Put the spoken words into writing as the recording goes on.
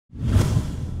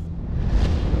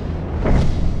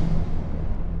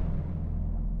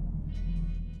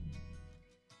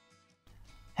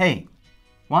Hey!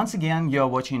 Once again, you're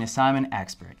watching Assignment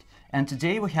Expert, and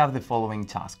today we have the following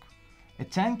task. A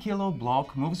 10-kilo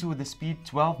block moves with a speed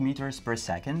 12 meters per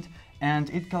second, and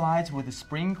it collides with a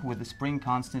spring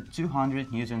constant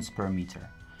 200 newtons per meter.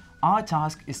 Our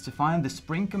task is to find the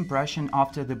spring compression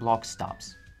after the block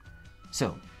stops.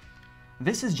 So,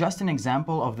 this is just an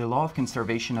example of the law of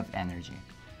conservation of energy.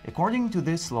 According to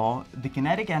this law, the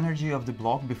kinetic energy of the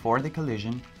block before the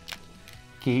collision,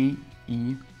 Ke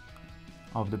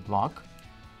of the block,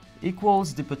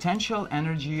 equals the potential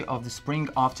energy of the spring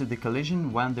after the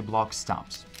collision when the block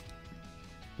stops.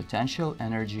 Potential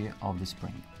energy of the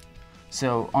spring.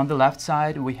 So on the left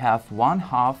side we have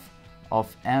 1/2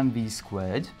 of mv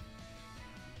squared,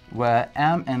 where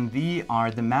m and v are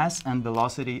the mass and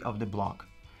velocity of the block.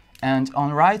 And on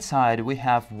the right side we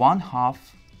have 1/2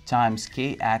 times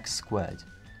kx squared,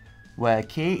 where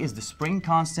k is the spring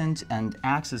constant and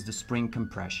x is the spring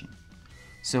compression.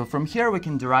 So from here we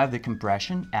can derive the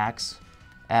compression, x,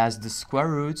 as the square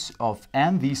root of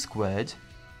mv squared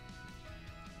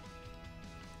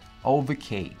over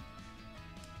k.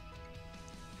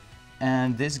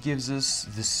 And this gives us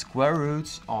the square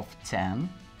root of 10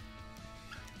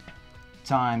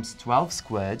 times 12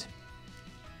 squared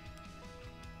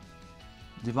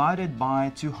divided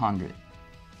by 200.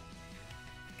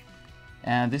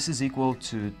 And this is equal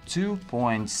to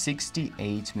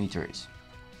 2.68 meters.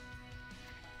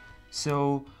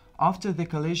 So after the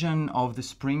collision of the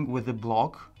spring with the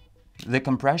block, the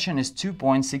compression is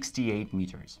 2.68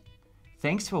 meters.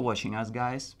 Thanks for watching us,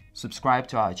 guys. Subscribe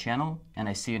to our channel, and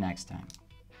I see you next time.